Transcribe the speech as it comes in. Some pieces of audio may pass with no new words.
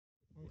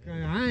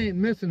ain't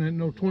missing it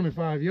no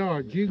 25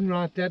 yards. You can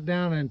write that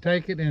down and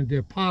take it and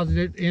deposit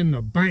it in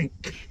the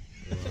bank.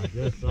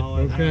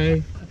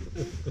 Okay?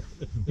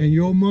 And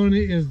your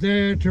money is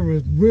there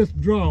to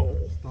withdraw.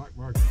 Stock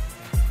market.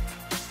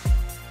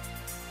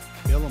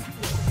 Kill them.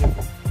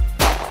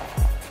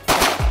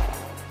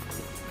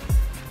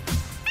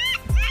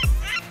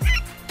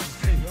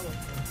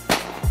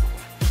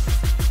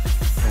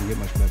 Can't get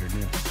much better than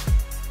this.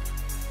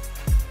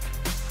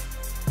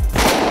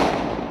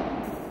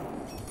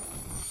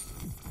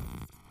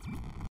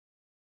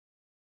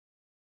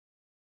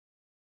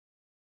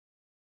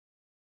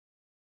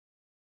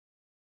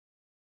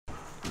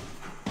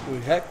 We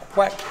had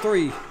whacked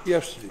 3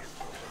 yesterday.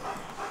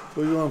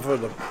 We went for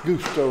the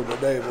gusto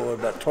today, boy,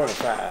 about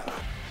 25.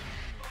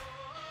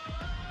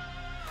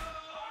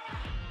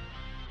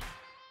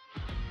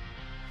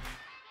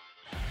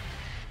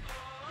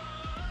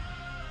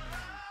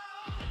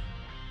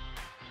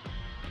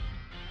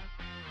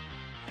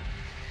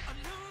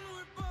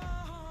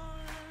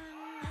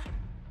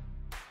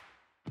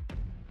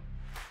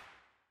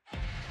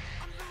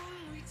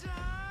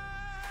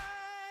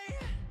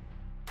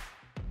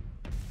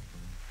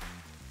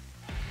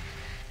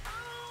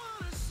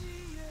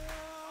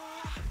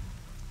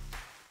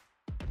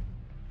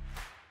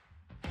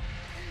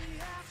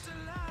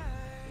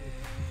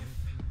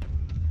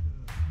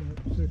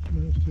 About 6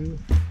 minutes to it.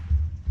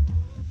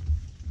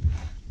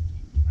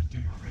 Right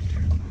there, right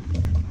there.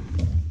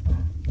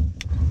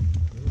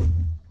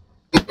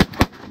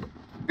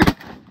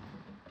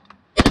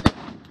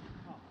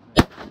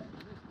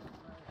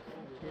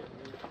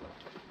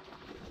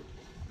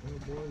 Oh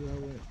boy, I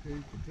went 2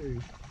 for 2. 2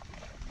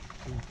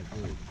 for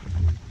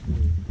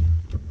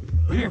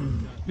 2. Here,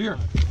 here.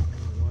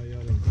 Why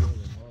y'all didn't kill them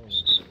all?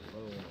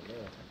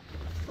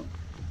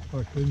 I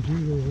couldn't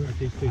shoot over there.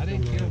 I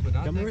didn't kill, but I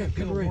think I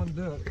killed one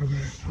duck. Come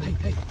here. Hey,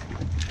 hey.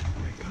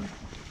 Come.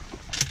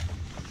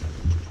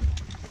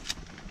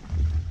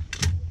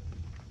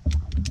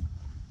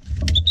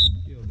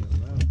 Killed that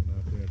last one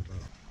out there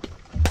about.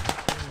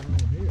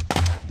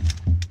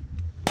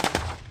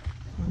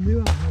 I knew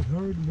I had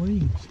heard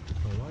wings.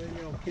 Well, why didn't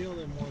y'all kill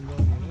them ones on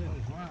the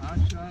list? Why I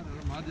shot at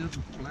them, I just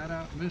flat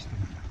out missed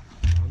them.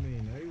 I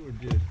mean, they were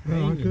just. No,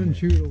 I couldn't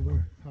shoot over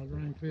there. I was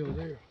running field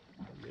there.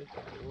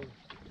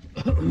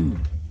 I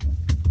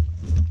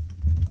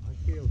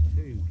killed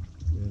 2,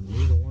 and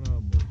neither one of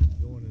them was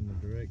going in the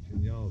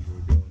direction y'all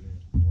were going in.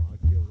 Well, I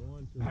killed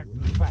one to the right.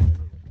 I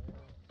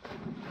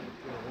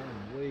killed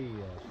one way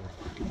out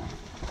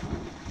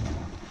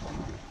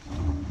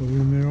So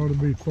then there ought to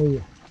be 4.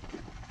 there.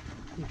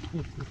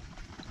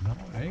 No,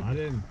 I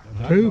didn't.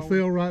 2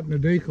 fell right in the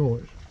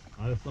decoys.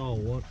 I saw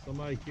one.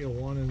 Somebody killed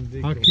one in the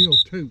decoy. I killed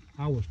 2.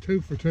 I was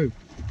 2 for 2.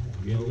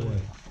 Get away.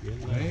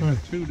 Right.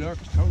 2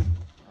 ducks total.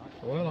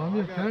 Well, I'm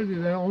just telling you,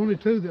 the only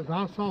 2 that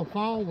I saw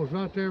fall was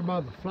right there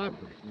by the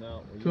flappers.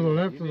 No, To the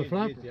left of the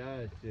flapper. Get your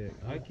eyes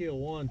checked. I killed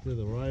one to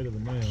the right of the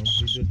mound.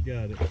 He just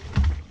got it.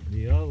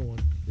 The other one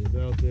is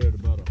out there at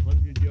about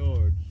 100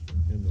 yards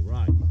in the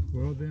right.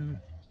 Well, then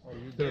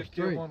there's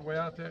 3. one way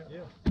out there?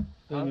 Yeah.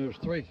 Then there's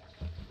 3.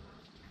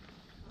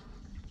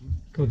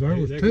 Because there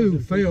was 2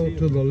 fell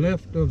to the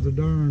left of the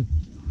darn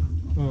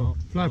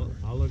flapper.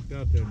 I looked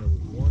out there and there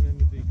was one in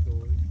the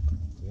decoy,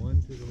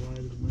 one to the right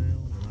of the mound,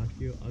 and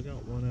I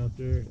got one out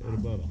there at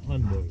about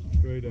 100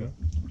 straight up.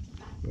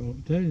 Well,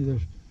 I'm telling you,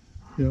 there's,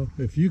 you know,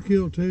 if you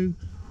kill 2,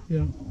 you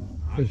know,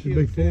 there should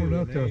be 4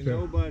 ducks out there.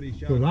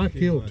 Because I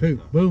killed 2.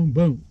 Boom,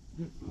 boom.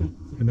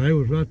 And they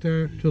was right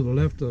there to the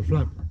left of the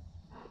flapper.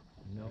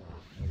 No,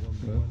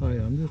 Well, hey,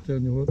 I'm just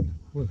telling you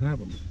what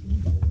happened.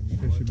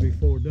 There should be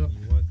 4 ducks.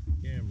 You watch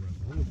the camera.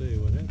 I'm going to tell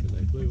you what happened.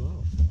 They flew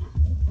off.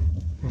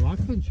 Well, I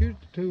couldn't shoot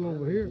the 2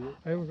 over here.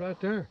 They was right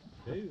there.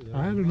 Dude,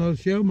 I had another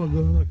shell in my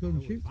gun I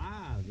couldn't shoot.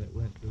 5 that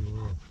went through the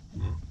roof.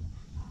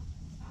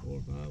 4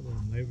 or 5 of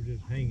them, they were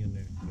just hanging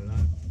there. But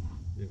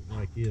it was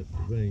like this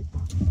to me.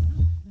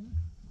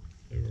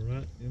 They were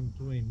right in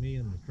between me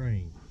and the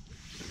train.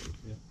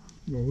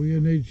 Well, we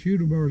didn't need to shoot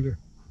them earlier.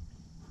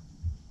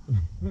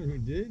 We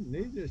didn't.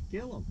 They just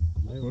kill them.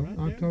 They were right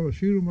I there. told her to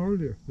shoot them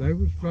earlier. They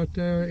was right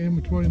there in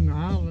between the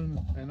island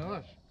and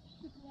us.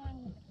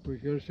 We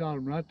could have shot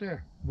them right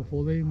there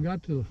before they even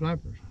got to the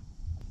flappers.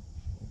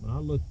 When I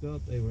looked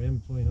up, they were in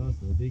between us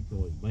and the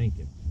decoys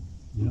banking.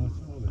 Yeah, I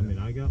saw that. I mean,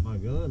 I got my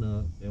gun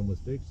up and was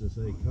fixing to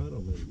say cut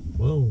them, and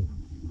boom.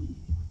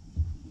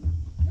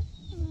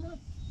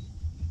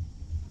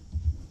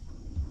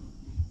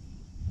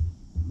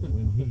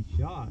 When he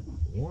shot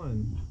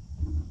one,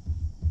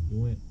 he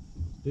went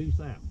due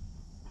south.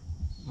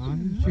 I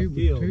didn't shoot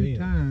killed but 2 him.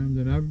 times,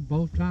 and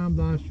both times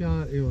I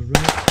shot, it was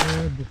right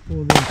there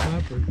before the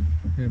flappers,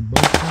 and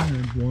both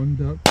times 1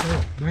 duck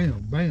fell.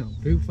 Bam, bam,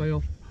 2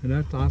 fell, and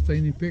that's I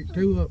seen him pick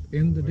 2 up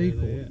in the Where they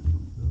decoy at?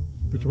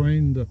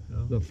 between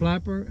the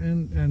flapper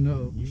and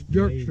the You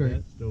jerk made string.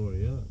 that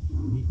story up.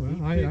 He Well,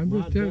 picked I'm my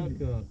just telling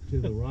duck up to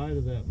the right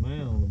of that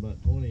mound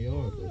about 20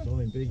 yards. I saw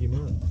him pick him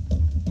up.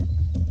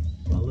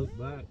 I looked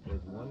back,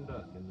 there's 1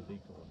 duck in the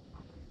decoy.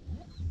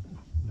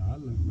 No, I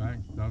looked back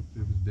and thought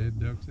there was dead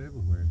ducks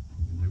everywhere.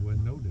 And there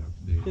wasn't no ducks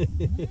dead. There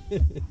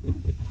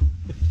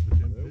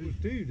was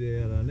two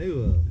dead I knew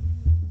of.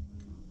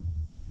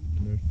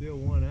 And there's still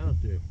one out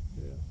there.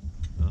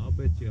 Yeah. I'll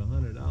bet you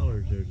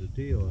 $100 there's a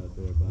teal out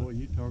there about. Boy,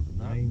 you talk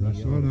about 90 that's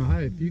Well, now,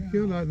 hey, if you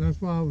kill that, and that's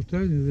why I was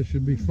telling you there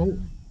should be 4.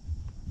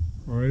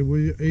 All right,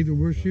 either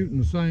we're shooting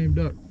the same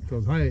duck,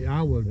 because hey,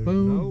 I was There's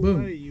boom, no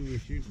boom. way you were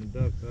shooting a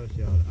duck I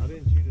shot. I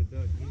didn't shoot a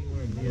duck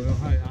anywhere near. Well,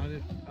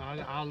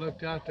 hey, I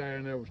looked out there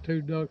and there was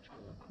 2 ducks,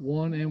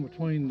 one in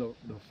between the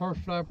first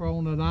flapper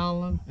on that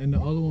island and the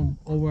other one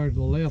over to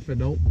the left in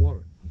the open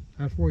water.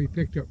 That's where he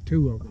picked up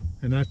 2 of them,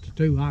 and that's the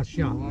 2 I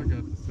shot. all I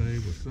got to say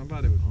was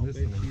somebody was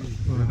missing them.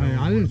 Well, hey,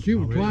 I didn't shoot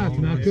them twice,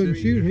 and I couldn't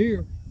shoot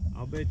here.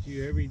 I'll bet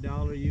you every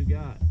dollar you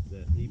got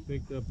that he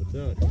picked up a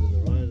duck to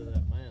the right of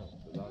that mound.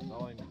 Because I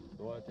saw him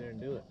go out there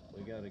and do it.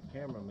 We got a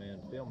cameraman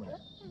filming it.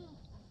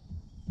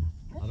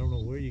 I don't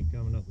know where you're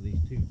coming up with these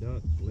 2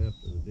 ducks left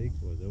of the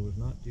decoy. There was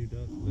not 2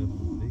 ducks left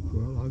of the decoy.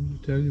 Well, I'm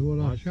just telling you what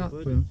I Watch the shot,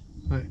 footage.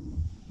 Phil. Hey,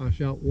 I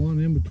shot one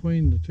in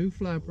between the 2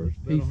 flappers.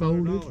 Well, He it's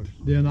folded. $100.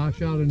 Then I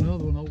shot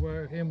another one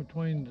over in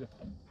between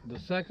the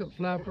second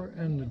flapper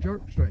and the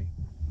jerk string.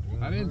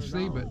 I didn't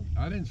see but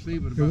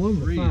It about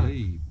wasn't 3 5.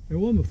 leave. It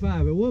wasn't but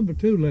 5. It wasn't but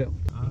 2 left.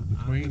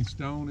 Between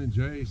Stone and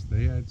Jase,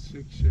 they had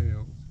 6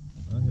 shells.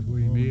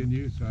 Between me and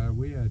you, Si,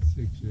 we had 6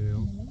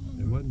 shells.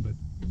 It wasn't but,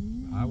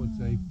 I would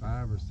say,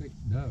 5 or 6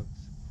 ducks.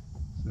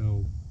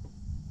 So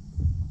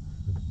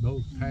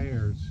those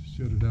pairs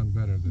should have done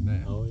better than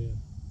that. Oh yeah.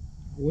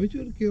 We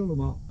should have killed them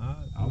all. I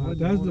wasn't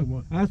That's the only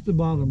one. that's the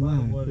bottom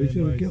line. What We should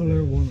have everybody killed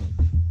every said. one of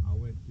them. I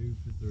went 2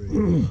 for 3.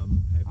 I'm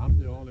happy I'm with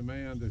the that. only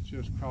man that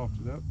just coughed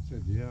it up and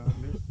said, yeah,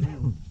 I missed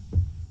them.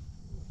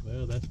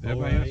 Well, that's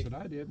Everybody else said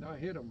I didn't. I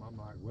hit them. I'm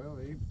like, well,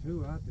 there ain't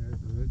 2 out there,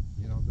 that,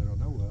 you know, that I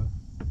know of.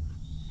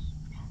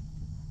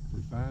 If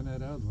we find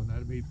that other one,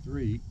 that'd be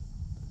 3.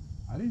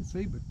 I didn't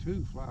see but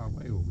 2 fly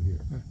away over here.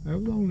 There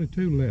was only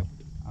 2 left.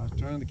 I was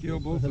trying to kill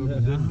both of them,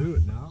 That didn't do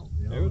it. No,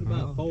 There was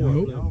about 4.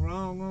 Nope. Y'all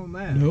wrong on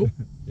that. Nope.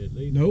 At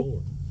least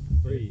Nope.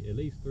 4. 3. At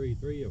least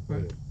 3 or 4.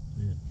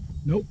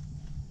 Right.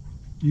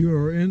 You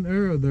are in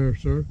error there,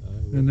 sir.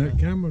 And that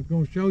camera's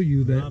going to show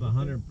you Not that.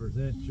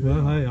 100% sure.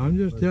 Well, hey, I'm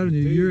just But telling the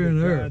you, 2 you're in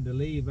that error. tried to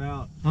leave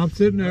out. I'm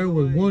sitting there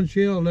with By the way, 1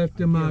 shell left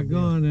in my killed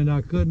gun, and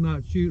I could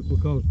not shoot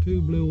because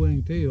 2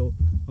 blue-winged teal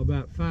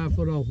about 5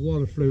 foot off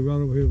water flew right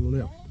over here to the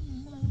left.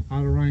 I'd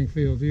have rang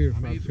Phil's ears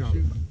I'm if I either shot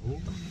shooting him. over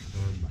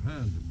or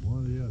behind them,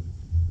 one or the other.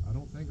 I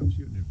don't think I'm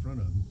shooting in front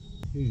of them.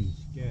 2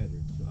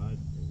 scattered, so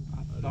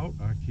I thought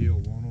I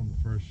killed one on the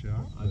first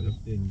shot, I but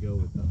just didn't go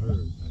with the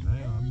herd.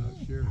 now I'm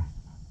not sure.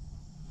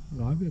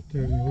 Well, I'm just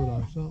telling you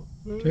what I saw.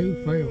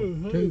 2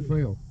 fell. 2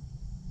 fell.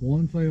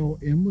 1 fell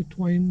in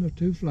between the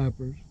 2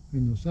 flappers,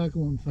 and the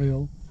second one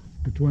fell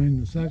between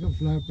the second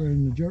flapper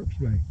and the jerk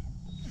string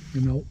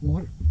in the open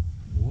water.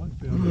 One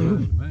fell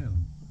behind the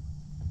mound.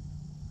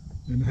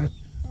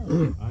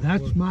 And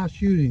that's my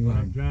shooting What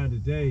I'm line. trying to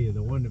tell you,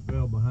 the one that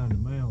fell behind the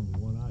mound, the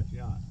one I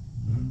shot.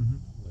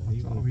 Mm-hmm.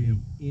 He saw was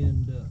him. the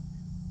end up.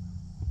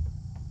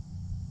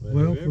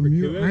 Well, from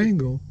your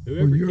angle, when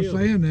whoever you're killed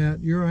saying that,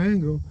 your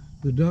angle,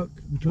 the duck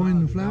between Nah,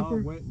 the the dog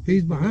flapper, went and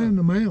he's picked him behind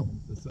the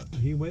mound.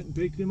 He went and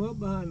picked him up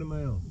behind the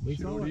mound. We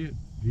Sure saw it. did.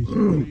 He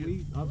sure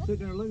did. I'm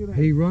sitting there looking at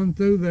He him. run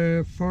through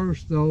there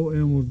first though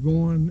and was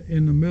going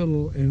in the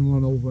middle and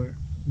went over there.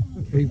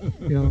 He,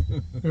 you know,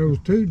 there was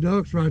 2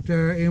 ducks right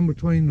there in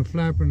between the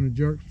flapper and the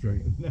jerk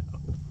string. No.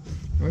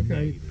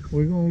 Okay,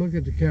 we're gonna look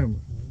at the camera.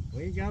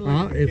 We ain't got to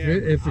look at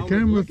the If the I was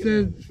camera looking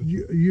says at it.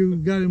 you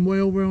got him way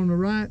over on the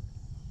right,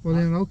 well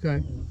then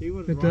okay. He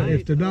was If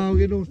right the dog,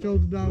 up- it don't show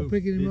the dog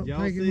picking him Did up, y'all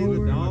taking see him the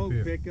over. dog? dog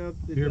Here. pick up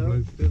the Here, duck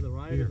Blue. to the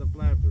right Here. of the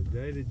flapper?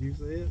 Jay, did you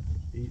see it?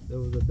 There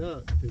was a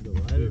duck to the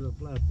right Here. of the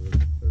flapper.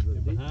 There's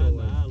a Behind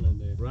the decoy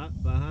island there.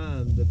 right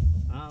behind the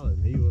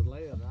island. He was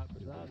laying right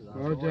beside it. I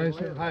Well, saw him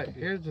Jason, laying. hey,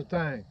 here's the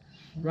thing.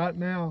 Right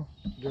now,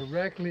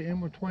 directly in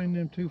between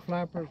them 2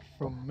 flappers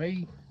from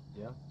me,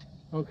 Yeah.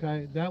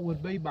 okay, that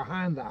would be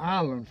behind the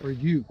island for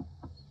you.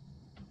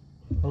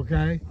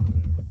 Okay,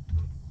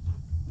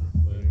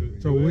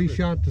 so we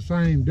shot the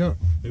same duck.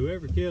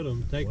 Whoever killed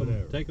them,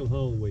 Whatever. take them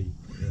home with you.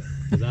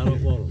 Because I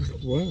don't want them.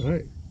 Well,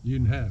 hey, You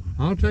didn't have them.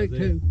 I'll take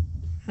That's 2.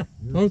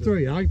 Oh,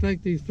 3. I can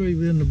take these 3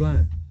 within the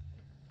blind.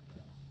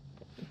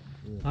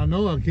 I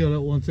know I'll kill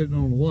that one sitting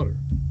on the water.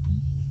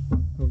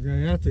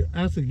 Okay,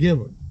 that's a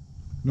given.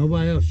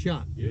 Nobody else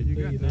shot. Yeah, you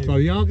got that. So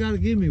y'all got to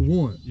give me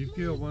 1. You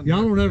killed one.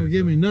 Y'all duck don't ever today,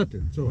 give so- me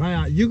nothing. So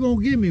hey, you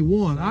gonna give me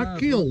 1? I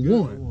killed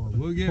we'll 1 give him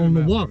We'll give on him the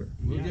that one. water.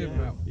 We'll give him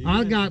that one.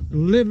 I got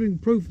living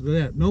proof of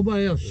that.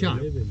 Nobody else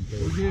shot. Living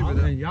We'll thing. give it And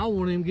that. y'all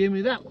won't even give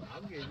me that one.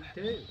 I'll give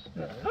you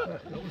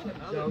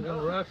 2. Y'all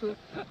gonna wrestle?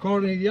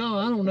 According to y'all,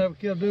 I don't ever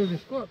kill duty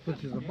squat,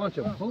 which is a bunch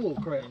of bull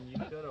crap. You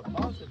could have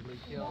possibly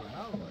killed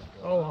another one.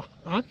 Oh,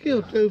 I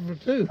killed 2 for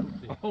 2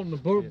 on the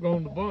book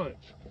on the bunch.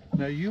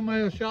 Now you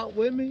may have shot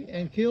with me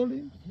and killed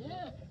him.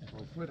 Well,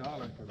 quit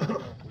hollering for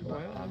that. Well,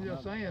 I'm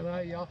just saying,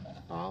 y'all,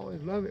 I always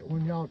love it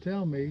when y'all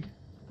tell me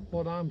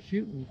what I'm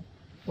shooting,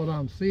 what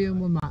I'm seeing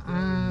with my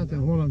eyes,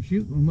 and what I'm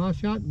shooting with my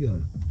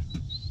shotgun.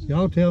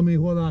 Y'all tell me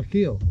what I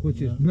kill,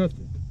 which is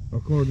nothing,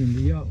 according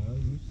to y'all. Well,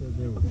 you said said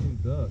there were 2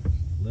 ducks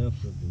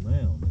left of the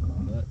mound.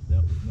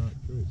 That was not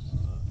true.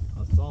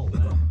 I saw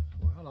that.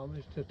 Well, I'm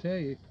just to tell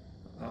you,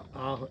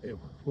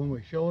 when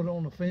we show it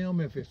on the film,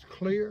 if it's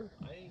clear,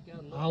 I ain't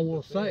gotta look I at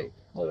will the film. say,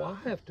 oh, I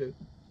have to.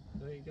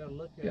 No, you gotta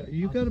look at Yeah, it.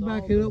 you I got to saw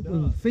back the it up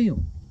with duck. the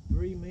film.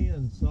 3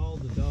 men saw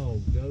the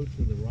dog go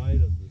to the right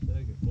of the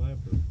second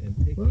flapper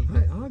and pick Well, him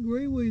hey, up. I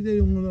agree with you that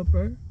he went up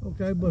there.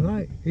 Okay, but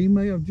hey, he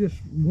may have just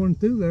went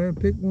through there and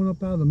picked one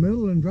up out of the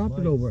middle and dropped it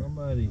Like over,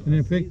 somebody, and then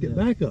I see picked it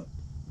that. back up.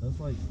 That's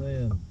like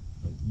saying,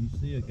 like, you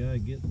see a guy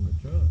get in the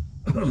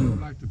truck. I would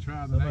like to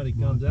try the Somebody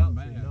next comes month.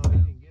 out and says, no, he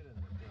didn't get in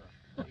the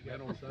truck. He Got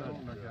got on inside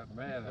phone, the I truck. got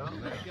mad No, at he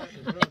him. got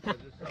in the truck. I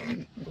just saw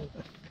him.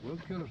 We'll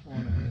kill us one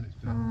in a minute.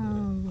 I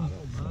don't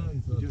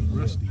mind something Just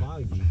rusty.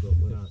 foggy, but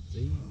when I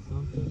see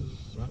something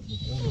right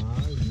before my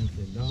eyes and you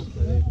say, no,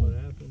 that ain't what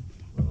happened,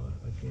 I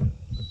can't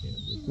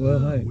just. Well,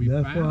 hey, We've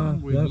that's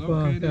found, we've why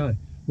located, okay,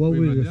 what we've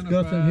we're discussing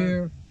identified,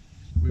 here.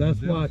 we've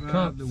That's why identified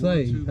cops the say,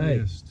 ones who hey,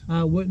 missed.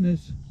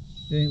 eyewitness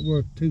ain't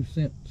worth 2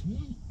 cents,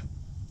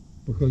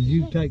 because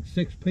you take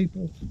 6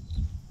 people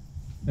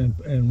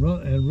and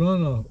run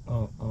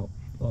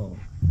a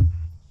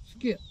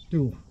skit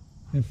to them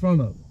in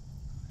front of them,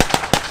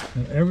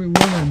 and every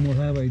one of them will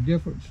have a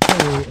different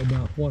story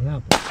about what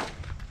happened.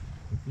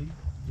 If these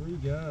 3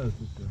 guys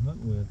that you're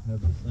hunting with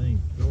have the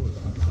same story,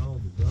 I saw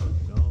the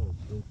dog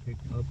go pick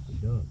up the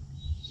duck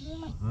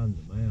behind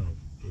the mound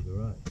to the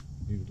right.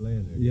 He was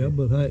laying there. Yeah, dead.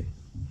 but hey,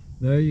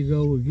 there you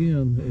go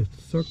again.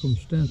 It's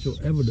circumstantial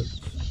evidence.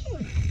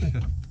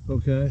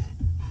 Okay?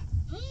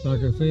 Like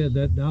I said,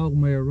 that dog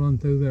may have run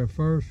through there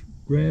first,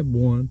 grabbed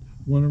one,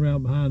 went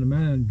around behind the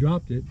mound,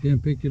 dropped it, then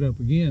picked it up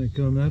again and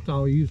come. That's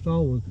all you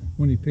saw was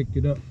when he picked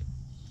it up.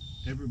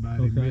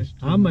 Everybody Okay? missed.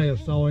 I may have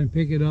saw him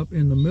pick it up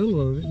in the middle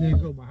of it and then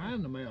go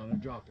behind the mound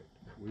and drop it.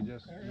 We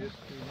just missed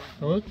too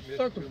So it's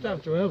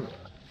circumstantial evidence.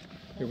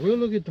 If we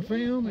look at the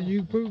film and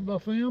you prove it by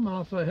film,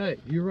 I'll say, hey,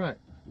 you're right.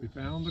 We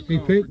found the He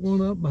culprits. picked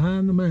one up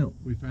behind the mound.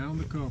 We found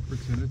the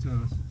culprits, and it's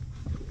us.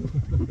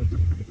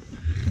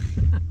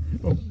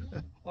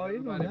 Oh, you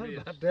know Everybody nothing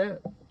missed. about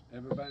that.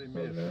 Everybody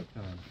missed that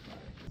time.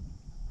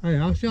 Hey,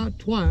 I shot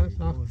twice.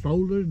 I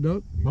folded a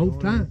duck both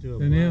going times, into a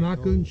and then black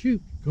I couldn't hole.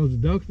 shoot because the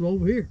ducks were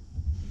over here,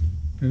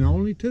 and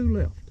only 2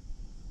 left.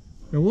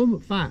 There wasn't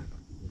but 5.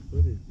 The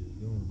footage is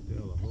going to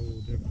tell a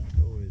whole different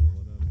story than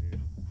what I'm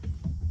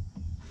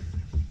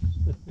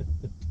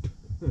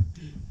hearing.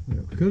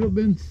 It could have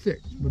been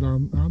 6, but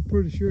I'm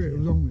pretty sure it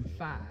was only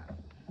 5.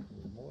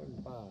 More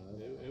than 5.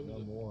 It was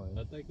number one.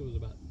 I think it was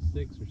about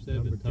 6 or 7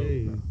 Number total.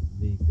 2,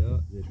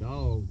 the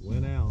dog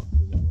went out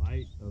to the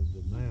right of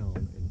the mound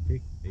and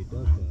picked a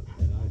duck up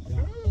that I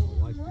shot.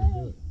 I watched him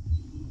do it.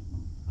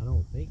 I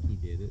don't think he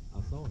did it.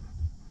 I saw him.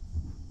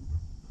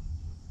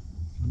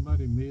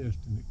 Somebody missed,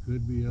 and it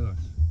could be us.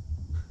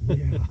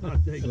 Yeah, I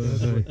think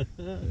that's what.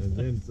 And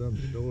then some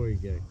story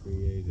got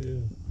created.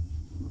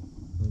 Yeah.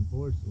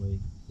 Unfortunately,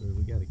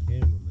 we got a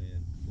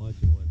cameraman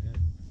watching what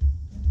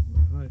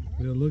happened. All right,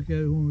 we'll look at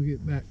it when we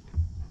get back.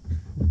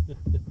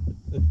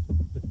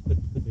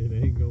 It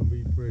ain't gonna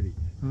be pretty.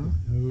 Oh,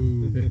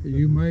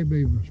 You may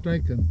be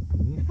mistaken.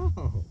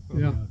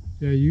 No.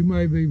 Yeah, you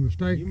may be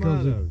mistaken You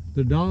because might have.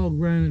 the dog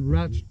ran it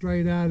right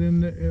straight out in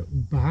the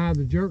behind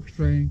the jerk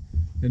string,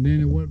 and then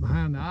it went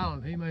behind the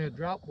island. He may have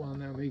dropped one of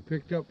them he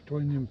picked up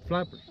between them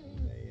flappers.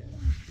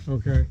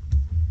 Okay.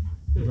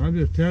 But I'm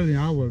just telling you,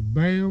 I was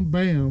bam,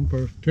 bam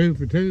for 2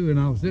 for 2, and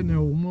I was sitting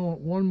there with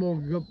one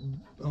more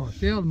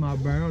shell in my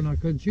barrel, and I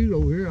couldn't shoot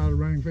over here out of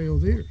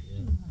Rainfield's ears.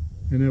 Yeah.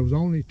 And there was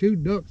only 2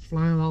 ducks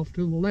flying off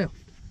to the left,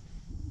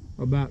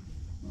 about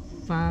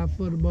 5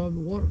 foot above the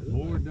water.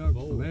 More ducks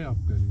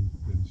left than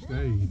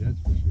stayed, that's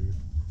for sure.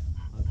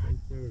 I think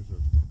there's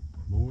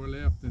More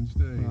left than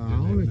stayed. I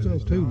only saw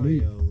 2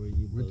 leave. scenario where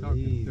you We're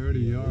talking believe 30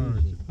 the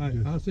yards.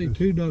 illusion. I see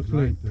 2 ducks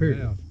right leave, to period.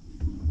 left.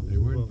 They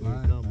What weren't we were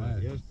flying talking about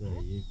back.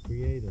 yesterday. You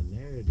create a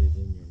narrative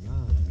in your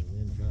mind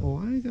and then try Oh,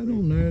 I ain't got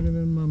no narrative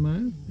in my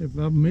mind. If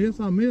I miss,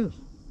 I miss.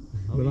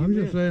 Oh, But you I'm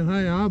just missed. saying,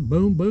 hey, I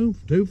boom, boom,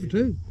 2 for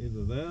 2.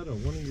 Either that or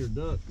one of your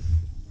ducks.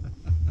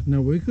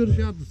 Now we could have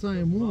shot the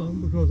same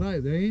one because hey,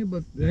 they ain't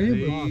but 5, 6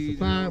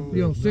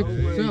 No or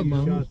way 7 you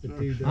of them. shot the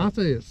 2 I ducks.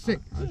 say it's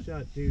 6. I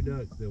shot 2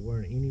 ducks that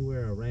weren't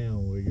anywhere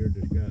around where you're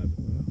describing.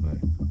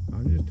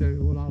 I'm just telling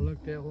you what I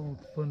looked at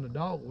when the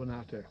dog went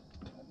out there.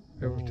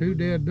 There was Oh, 2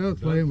 dead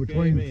ducks laying Ducks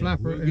between came the in.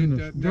 flapper We'll and get the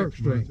that jerk next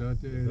string. month, I'll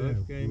tell you The ducks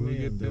that. came We'll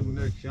in, get there them was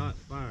a next. shot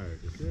fired.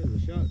 As soon as the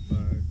shot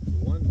fired, the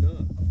one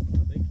duck,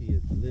 I think he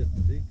had lit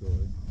the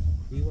decoy,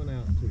 he went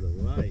out to the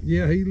right.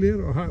 Yeah, he lit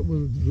a hot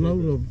with a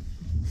load of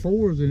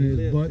 4s in He his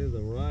lit butt. to the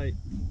right.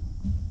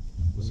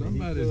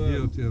 Somebody's flew up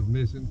guilty of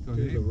missing. 'Cause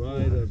To he the was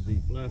right twice. of the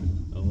flapper.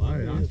 Oh, I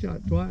Hey, I missed.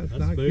 shot twice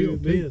and I I killed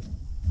smooth 2. miss.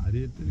 I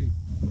did too.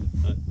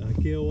 I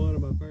killed one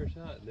on my first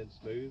shot and then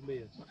smooth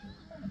miss.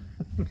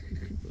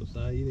 So,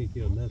 Si, you didn't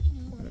kill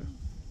nothing.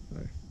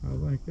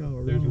 I think y'all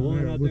are There's wrong one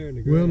there. out there in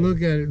the We'll grass. look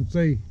at it and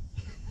see.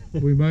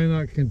 We may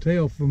not can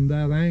tell from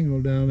that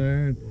angle down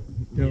there, and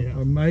Yeah.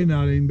 I may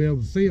not even be able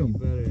to see You them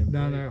better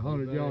down there embrace-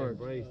 100 you better yards.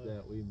 embrace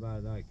that we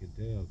might not can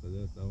tell because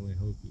that's the only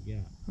hope you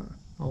got.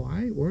 Oh,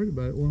 I ain't worried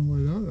about it one way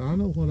or the other. I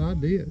know what I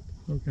did.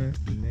 Okay.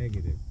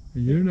 Negative.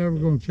 You're never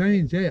gonna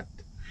change that.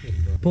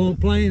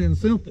 Plain and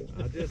simple.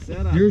 I just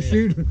said I You're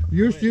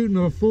missed. shooting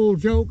a full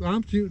joke.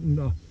 I'm shooting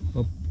a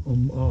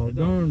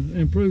darn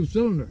improved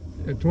cylinder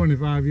at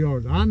 25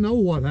 yards. I know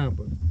what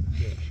happened.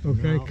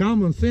 Okay, No.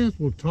 common sense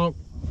will talk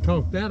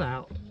that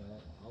out.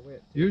 I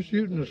went You're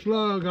shooting a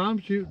slug. I'm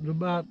shooting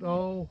about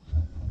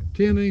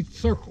 10-inch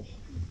circle.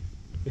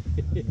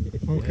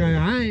 Okay,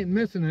 I ain't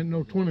missing it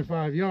no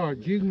 25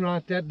 yards. You can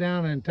write that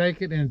down and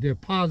take it and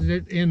deposit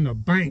it in the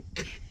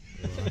bank.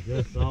 I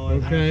just saw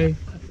it. Okay,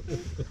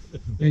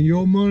 and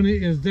your money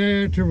is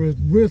there to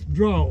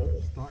withdraw.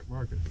 Stock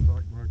market.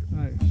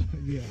 Right,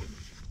 yeah,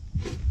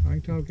 I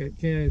can talk that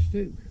cash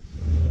too.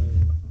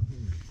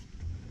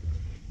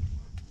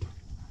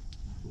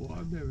 Well,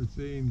 I've never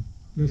seen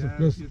Listen, guys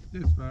listen,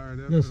 get this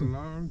fired up listen. in a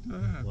long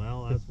time.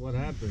 Well, that's what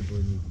happens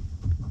when you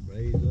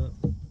raise up,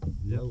 Yep.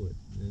 blow it,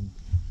 and then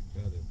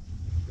try to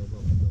come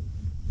up with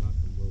some rock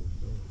and roll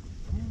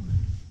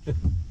story.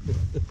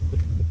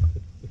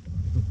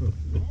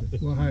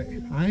 Well, hey,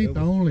 I ain't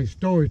the only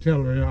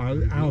storyteller out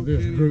of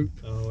this group.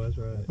 Oh, that's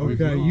right.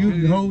 Okay, you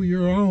can hold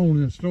your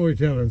own in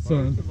storytelling,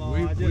 son. First of all, We-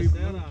 I we just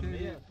said I rotated.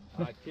 missed.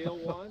 I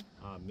killed one,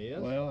 I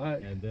missed, Well,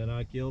 and then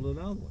I killed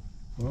another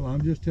one.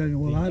 I'm just telling you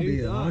what I The two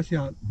did. I ducks.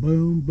 shot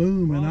boom,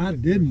 boom, and I Problem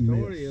with didn't your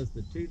story miss. is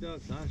the 2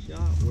 ducks I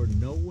shot were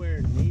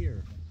nowhere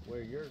near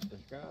where you're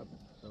describing.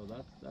 So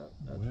that's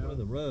Well. where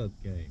the rub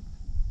came.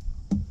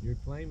 You're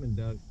claiming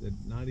ducks that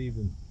not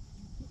even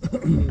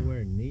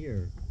anywhere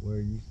near where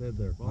you said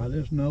they're I falling.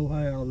 just know how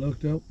I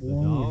looked up.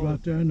 One was dog-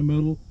 right there in the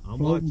middle, I'm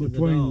floating watching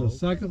between the dog.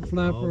 second The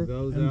flapper dog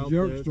goes and the out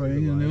jerk there to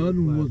string, the and the right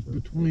other one was flapper,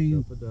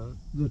 between picks up a duck,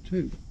 the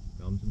two.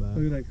 comes back.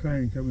 Look at that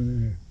crane coming in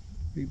here.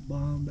 He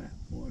bombed that,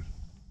 boys.